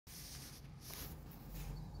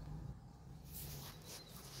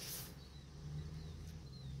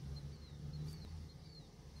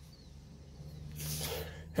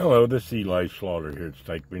Hello, this is Eli Slaughter here at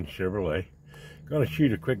Stikeman Chevrolet. Going to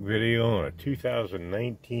shoot a quick video on a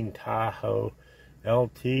 2019 Tahoe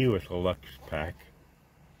LT with a Lux pack.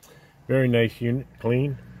 Very nice unit,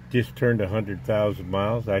 clean. Just turned 100,000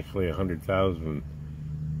 miles, actually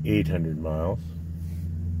 100,800 miles.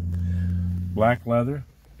 Black leather,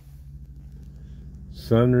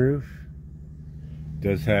 sunroof,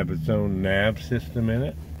 does have its own nav system in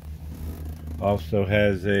it. Also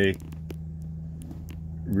has a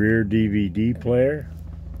rear DVD player,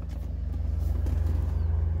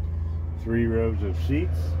 3 rows of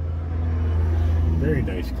seats. Very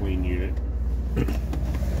nice clean unit.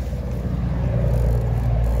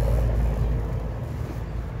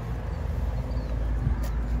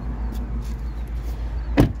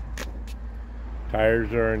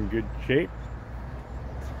 Tires are in good shape,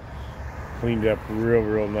 cleaned up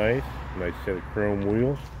real nice. Nice set of chrome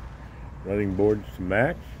wheels, running boards to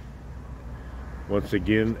match. Once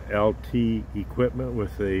again, LT equipment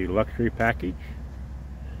with a luxury package.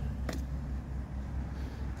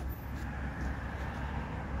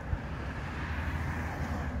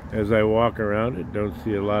 As I walk around it, don't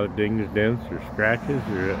see a lot of dings, dents, or scratches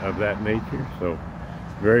or of that nature, so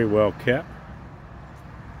very well kept.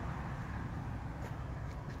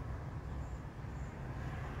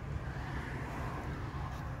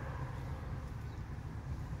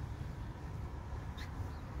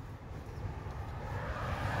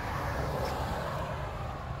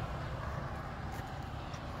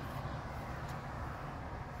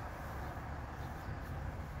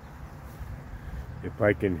 If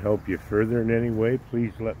I can help you further in any way,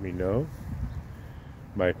 please let me know.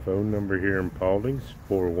 My phone number here in Paulding's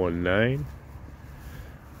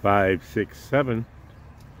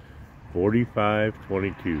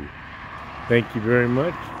 419-567-4522. Thank you very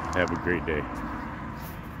much. Have a great day.